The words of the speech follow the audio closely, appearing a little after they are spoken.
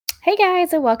Hey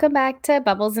guys, and welcome back to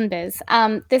Bubbles and Biz.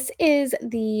 This is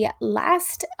the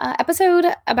last episode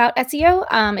about SEO.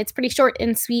 It's pretty short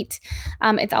and sweet.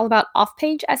 It's all about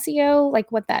off-page SEO,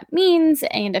 like what that means,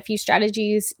 and a few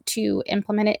strategies to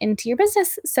implement it into your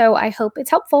business. So I hope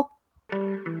it's helpful.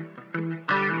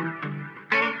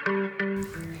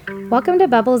 Welcome to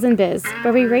Bubbles and Biz,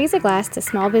 where we raise a glass to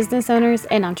small business owners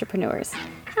and entrepreneurs.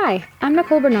 Hi, I'm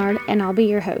Nicole Bernard, and I'll be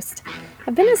your host.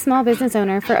 I've been a small business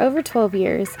owner for over 12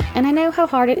 years, and I know how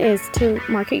hard it is to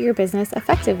market your business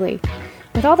effectively.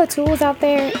 With all the tools out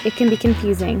there, it can be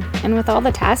confusing, and with all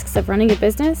the tasks of running a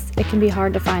business, it can be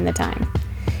hard to find the time.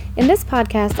 In this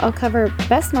podcast, I'll cover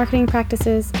best marketing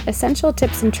practices, essential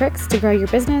tips and tricks to grow your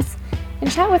business,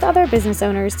 and chat with other business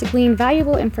owners to glean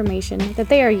valuable information that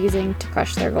they are using to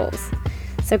crush their goals.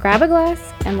 So grab a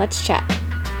glass and let's chat.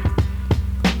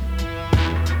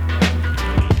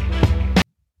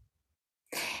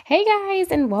 Hey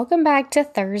guys, and welcome back to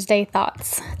Thursday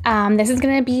Thoughts. This is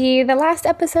going to be the last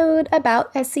episode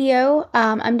about SEO.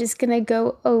 I'm just going to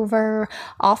go over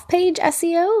off-page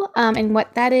SEO and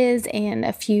what that is and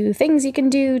a few things you can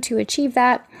do to achieve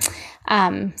that.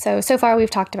 So far we've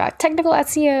talked about technical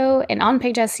SEO and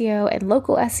on-page SEO and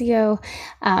local SEO.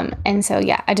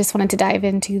 I just wanted to dive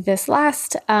into this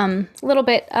last little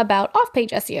bit about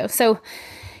off-page SEO. So,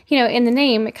 in the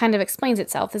name, it kind of explains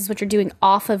itself. This is what you're doing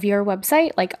off of your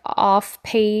website, like off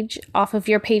of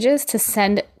your pages to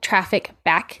send traffic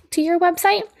back to your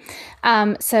website.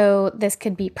 So this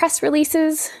could be press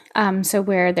releases. So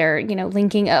where they're,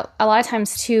 linking up. A lot of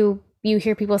times too, you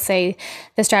hear people say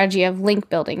the strategy of link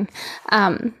building.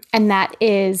 And that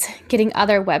is getting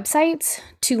other websites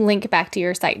to link back to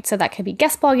your site. So that could be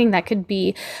guest blogging, that could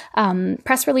be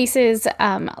press releases.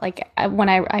 When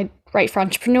I write for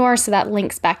Entrepreneur, so that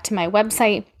links back to my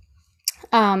website.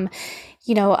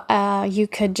 You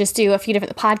could just do a few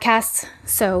different podcasts,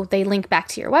 so they link back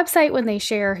to your website when they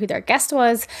share who their guest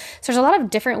was. So there's a lot of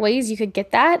different ways you could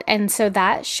get that, and so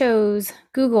that shows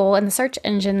Google and the search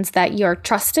engines that you're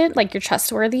trusted, like you're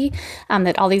trustworthy,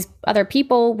 that all these other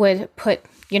people would put,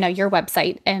 your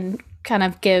website and kind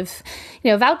of give,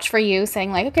 vouch for you,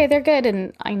 saying like, okay, they're good,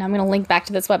 and I'm going to link back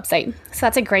to this website. So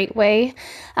that's a great way,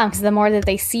 because the more that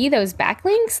they see those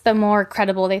backlinks, the more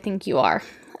credible they think you are.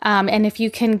 And if you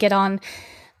can get on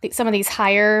some of these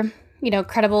higher,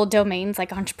 credible domains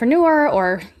like Entrepreneur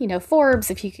or, Forbes,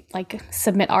 if you like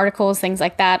submit articles, things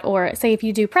like that, or say if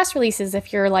you do press releases,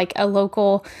 if you're like a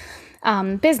local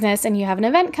business and you have an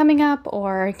event coming up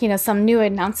or, some new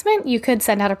announcement, you could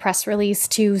send out a press release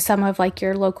to some of like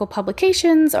your local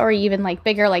publications or even like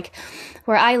bigger, like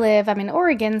where I live, I'm in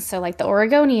Oregon. So like the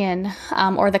Oregonian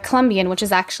or the Columbian, which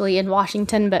is actually in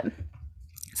Washington, but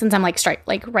since I'm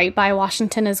right by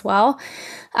Washington as well,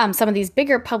 some of these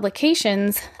bigger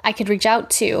publications I could reach out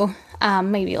to,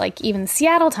 maybe like even the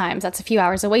Seattle Times, that's a few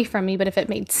hours away from me, but if it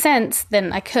made sense,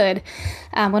 then I could.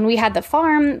 When we had the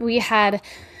farm, we had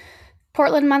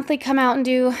Portland Monthly come out and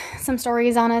do some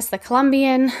stories on us, the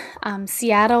Columbian,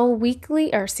 Seattle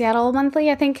Weekly or Seattle Monthly,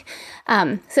 I think.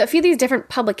 So a few of these different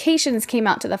publications came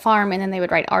out to the farm, and then they would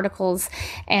write articles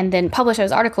and then publish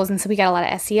those articles. And so we got a lot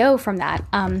of SEO from that.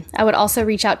 I would also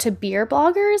reach out to beer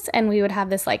bloggers, and we would have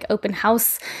this like open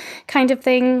house kind of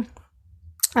thing.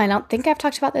 I don't think I've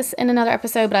talked about this in another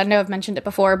episode, but I know I've mentioned it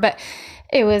before. But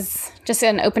it was just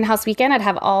an open house weekend. I'd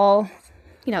have all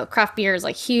craft beer is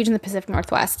like huge in the Pacific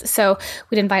Northwest. So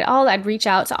I'd reach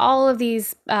out to all of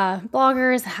these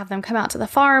bloggers, have them come out to the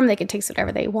farm. They could taste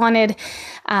whatever they wanted.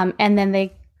 And then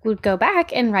they would go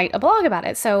back and write a blog about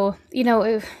it. So,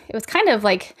 it was kind of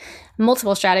like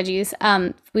multiple strategies.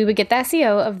 We would get the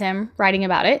SEO of them writing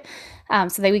about it.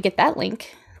 So they would get that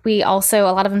link. We also,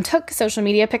 a lot of them took social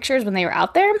media pictures when they were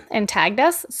out there and tagged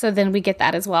us. So then we get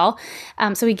that as well.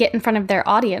 So we get in front of their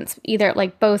audience, either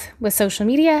like both with social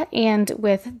media and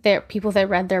with their people that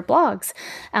read their blogs.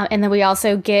 And then we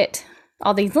also get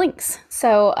all these links.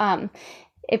 So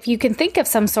if you can think of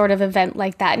some sort of event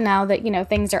like that now that,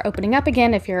 things are opening up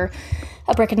again, if you're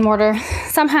a brick and mortar,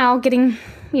 somehow getting,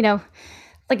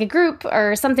 like a group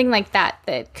or something like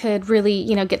that could really,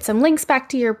 get some links back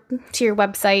to your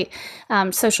website,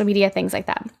 social media, things like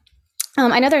that.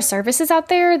 I know there's services out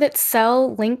there that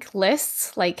sell link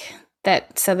lists like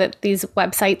that, so that these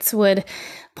websites would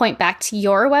point back to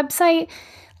your website.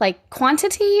 Like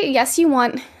quantity, yes, you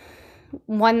want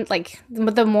one, like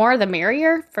the more the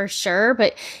merrier for sure,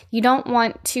 but you don't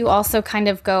want to also kind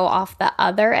of go off the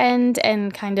other end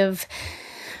and kind of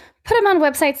put them on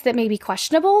websites that may be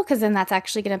questionable, because then that's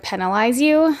actually going to penalize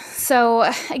you.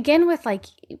 So again, with like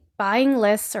buying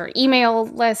lists or email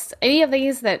lists, any of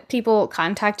these that people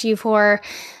contact you for,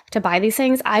 to buy these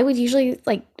things, I would usually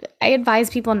I advise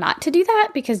people not to do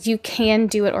that, because you can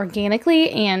do it organically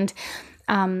and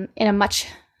in a much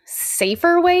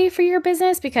safer way for your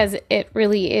business, because it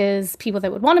really is people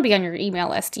that would want to be on your email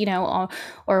list, or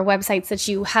websites that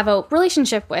you have a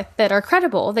relationship with that are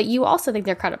credible, that you also think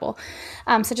they're credible.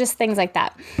 So just things like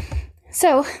that.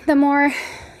 So the more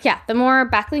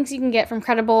backlinks you can get from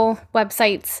credible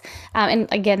websites,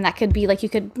 and again, that could be you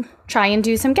could try and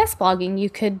do some guest blogging, you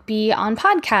could be on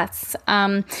podcasts,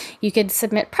 you could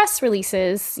submit press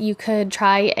releases, you could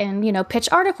try and, pitch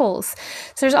articles.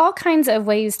 So there's all kinds of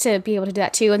ways to be able to do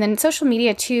that too. And then social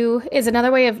media too is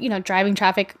another way of, driving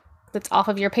traffic that's off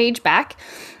of your page back.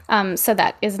 So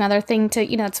that is another thing to,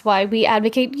 that's why we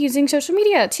advocate using social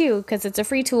media too, because it's a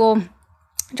free tool,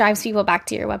 drives people back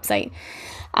to your website.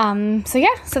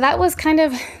 So that was kind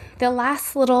of the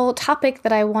last little topic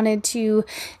that I wanted to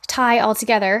tie all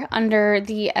together under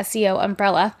the SEO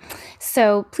umbrella.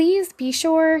 So please be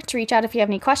sure to reach out if you have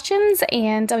any questions,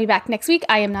 and I'll be back next week.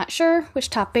 I am not sure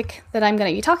which topic that I'm going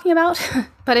to be talking about,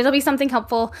 but it'll be something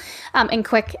helpful and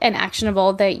quick and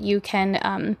actionable that you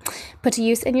can put to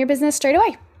use in your business straight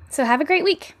away. So have a great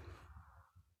week.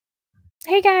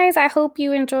 Hey guys, I hope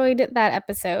you enjoyed that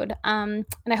episode. And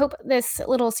I hope this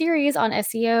little series on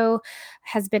SEO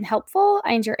has been helpful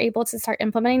and you're able to start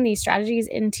implementing these strategies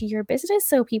into your business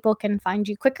so people can find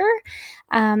you quicker.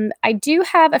 I do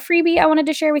have a freebie I wanted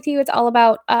to share with you. It's all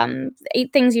about 8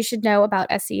 things you should know about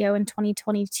SEO in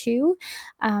 2022.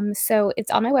 So it's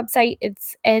on my website.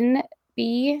 It's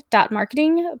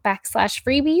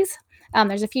nb.marketing/freebies.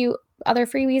 There's a few other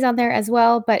freebies on there as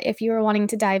well, but if you are wanting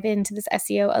to dive into this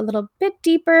SEO a little bit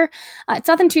deeper, it's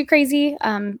nothing too crazy,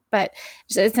 but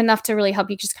it's enough to really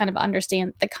help you just kind of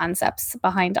understand the concepts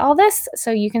behind all this so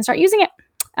you can start using it.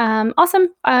 Awesome.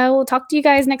 I will talk to you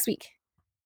guys next week.